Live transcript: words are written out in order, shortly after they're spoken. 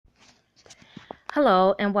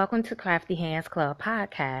Hello, and welcome to Crafty Hands Club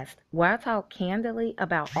podcast, where I talk candidly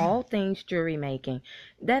about all things jewelry making.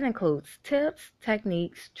 That includes tips,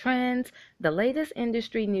 techniques, trends, the latest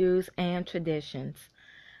industry news, and traditions.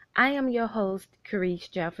 I am your host,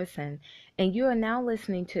 Carice Jefferson, and you are now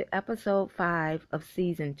listening to episode 5 of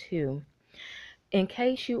season 2. In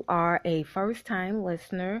case you are a first time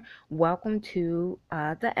listener, welcome to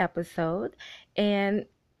the episode. And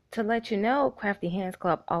to let you know, Crafty Hands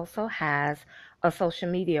Club also has a social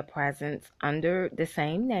media presence under the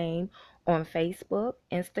same name on Facebook,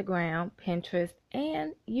 Instagram, Pinterest,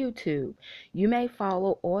 and YouTube. You may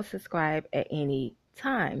follow or subscribe at any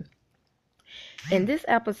time. In this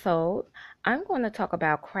episode, I'm going to talk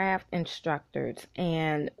about craft instructors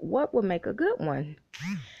and what would make a good one.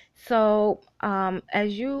 So,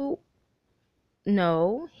 as you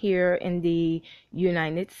know, here in the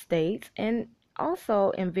United States and also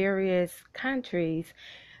in various countries,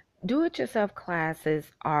 do-it-yourself classes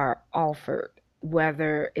are offered,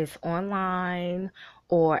 whether it's online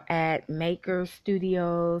or at maker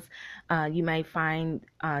studios. You may find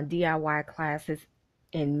DIY classes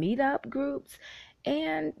in meetup groups,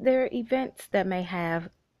 and there are events that may have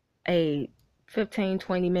a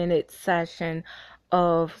 15-20 minute session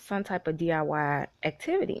of some type of DIY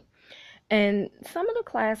activity. And some of the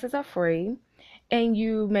classes are free, and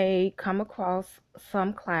you may come across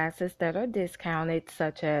some classes that are discounted,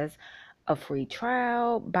 such as a free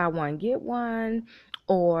trial, buy one, get one,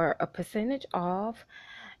 or a percentage off.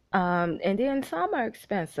 And then some are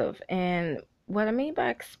expensive. And what I mean by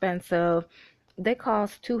expensive, they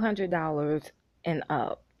cost $200 and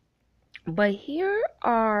up. But here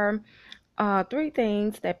are three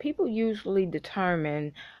things that people usually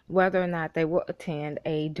determine whether or not they will attend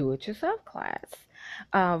a do-it-yourself class.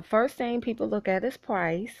 First thing people look at is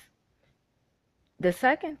price. The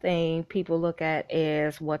second thing people look at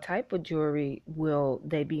is what type of jewelry will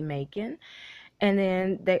they be making. And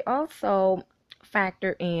then they also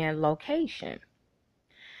factor in location.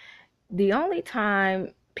 The only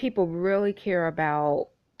time people really care about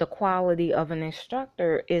the quality of an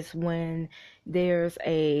instructor is when there's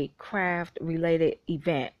a craft related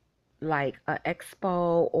event like an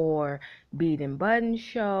expo or bead and button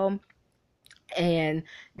show, and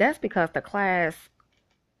that's because the class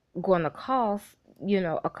going to cost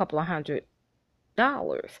a couple of $100.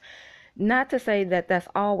 Not to say that that's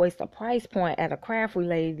always the price point at a craft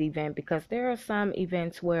related event, because there are some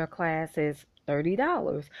events where a class is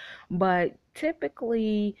 $30. But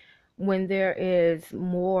typically, when there is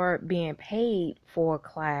more being paid for a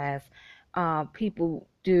class, people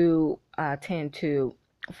do tend to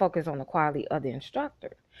focus on the quality of the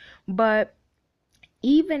instructor. But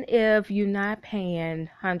even if you're not paying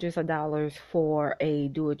hundreds of dollars for a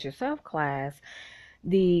do-it-yourself class,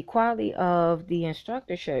 the quality of the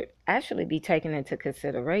instructor should actually be taken into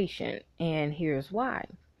consideration, and here's why.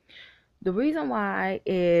 The reason why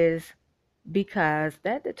is because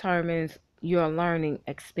that determines your learning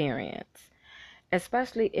experience,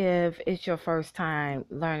 especially if it's your first time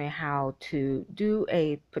learning how to do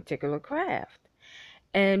a particular craft.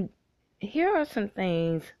 And here are some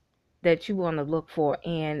things that you want to look for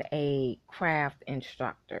in a craft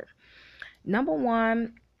instructor. Number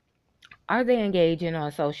one, are they engaging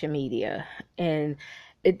on social media? And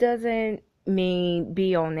it doesn't mean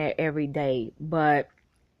be on there every day, but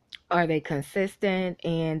are they consistent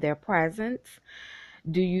in their presence?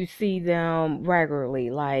 Do you see them regularly?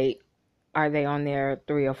 Like, are they on there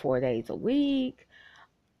 3 or 4 days a week?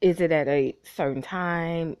 Is it at a certain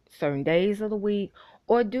time, certain days of the week?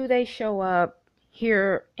 Or do they show up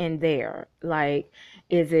here and there? Like,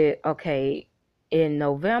 is it okay in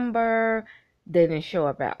November? They didn't show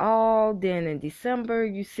up at all. Then in December,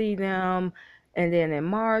 you see them. And then in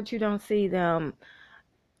March, you don't see them.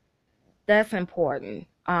 That's important.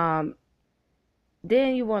 Then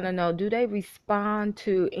you want to know, do they respond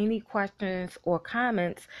to any questions or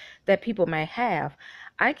comments that people may have?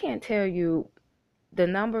 I can't tell you the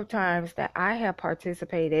number of times that I have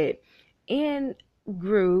participated in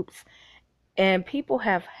groups and people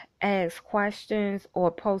have asked questions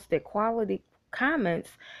or posted quality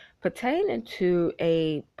comments pertaining to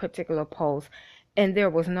a particular post, and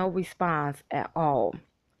there was no response at all.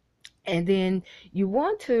 And then you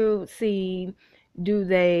want to see, do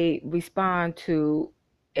they respond to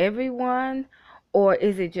everyone, or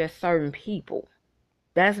is it just certain people?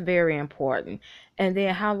 That's very important. And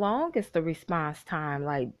then how long is the response time?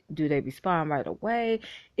 Like, do they respond right away?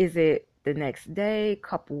 Is it the next day,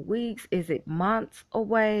 couple weeks? Is it months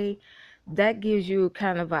away? That gives you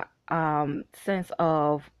kind of a sense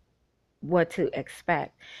of what to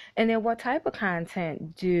expect. And then what type of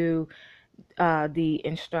content do the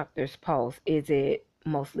instructor's post? Is it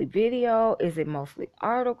mostly video? Is it mostly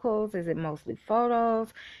articles? Is it mostly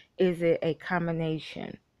photos? Is it a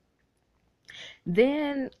combination?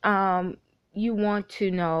 Then you want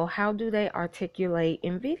to know, how do they articulate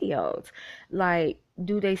in videos? Like,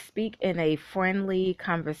 do they speak in a friendly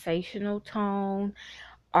conversational tone?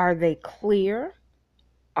 Are they clear?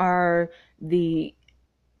 Are the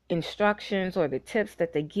instructions or the tips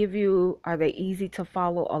that they give you, are they easy to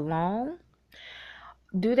follow along?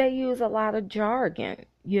 Do they use a lot of jargon?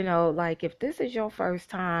 Like, if this is your first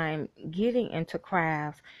time getting into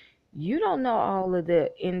crafts, you don't know all of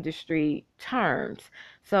the industry terms.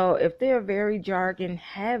 So if they're very jargon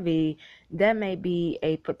heavy, that may be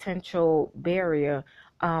a potential barrier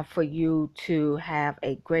for you to have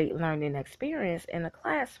a great learning experience in a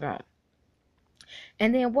classroom.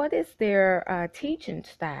 And then, what is their teaching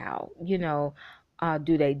style?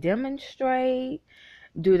 Do they demonstrate?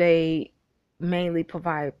 Do they mainly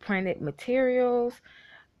provide printed materials?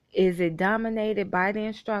 Is it dominated by the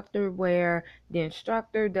instructor, where the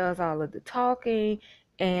instructor does all of the talking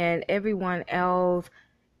and everyone else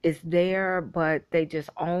is there, but they just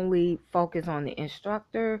only focus on the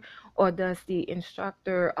instructor? Or does the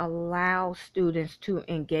instructor allow students to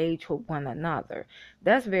engage with one another?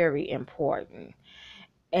 That's very important.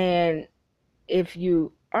 And if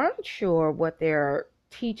you aren't sure what their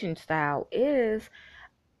teaching style is,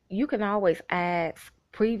 you can always ask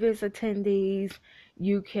previous attendees.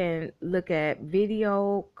 You can look at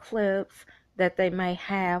video clips that they may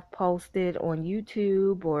have posted on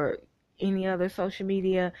YouTube or any other social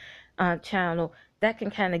media channel. That can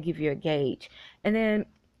kind of give you a gauge. And then,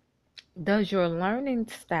 does your learning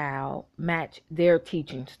style match their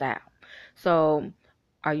teaching style? So,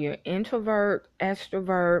 are you an introvert,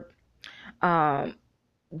 extrovert? Um,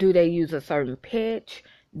 do they use a certain pitch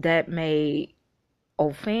that may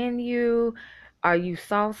offend you? Are you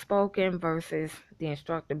soft spoken versus the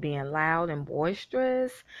instructor being loud and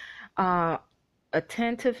boisterous? Uh,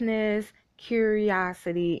 Attentiveness,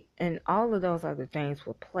 curiosity, and all of those other things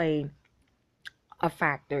will play a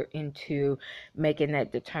factor into making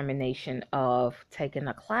that determination of taking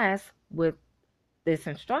a class with this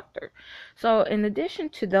instructor. So, in addition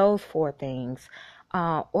to those four things,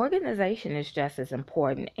 organization is just as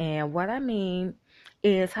important. And what I mean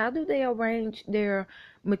is, how do they arrange their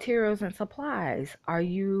materials and supplies? Are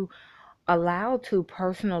you allowed to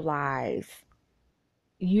personalize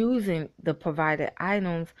using the provided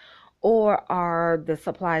items, or are the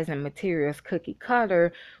supplies and materials cookie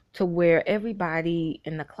cutter to where everybody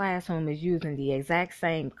in the classroom is using the exact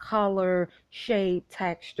same color, shape,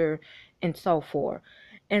 texture, and so forth?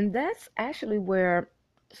 And that's actually where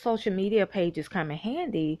social media pages come in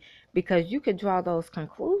handy, because you could draw those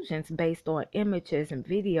conclusions based on images and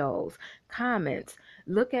videos, comments,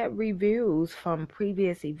 look at reviews from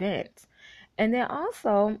previous events, and then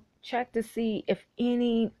also check to see if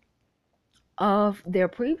any of their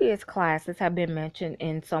previous classes have been mentioned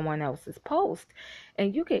in someone else's post.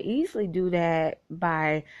 And you can easily do that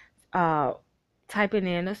by uh, typing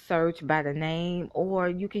in a search by the name, or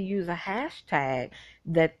you can use a hashtag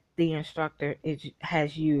that the instructor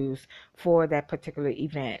has used for that particular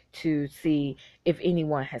event to see if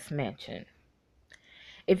anyone has mentioned.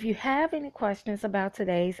 If you have any questions about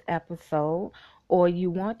today's episode, or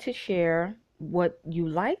you want to share what you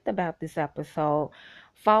liked about this episode,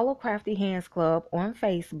 follow Crafty Hands Club on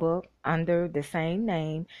Facebook under the same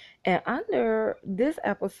name. And under this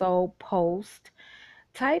episode post,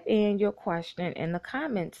 type in your question in the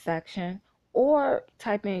comments section, or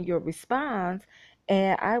type in your response,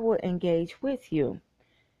 and I will engage with you.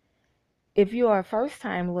 If you are a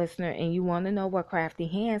first-time listener and you want to know what Crafty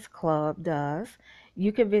Hands Club does,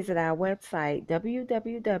 you can visit our website,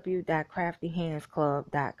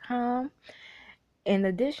 www.craftyhandsclub.com. In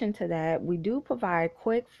addition to that, we do provide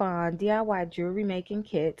quick, fun DIY jewelry making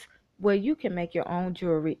kits where you can make your own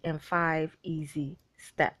jewelry in 5 easy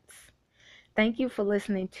steps. Thank you for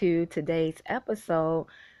listening to today's episode.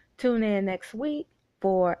 Tune in next week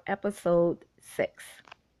for episode 6.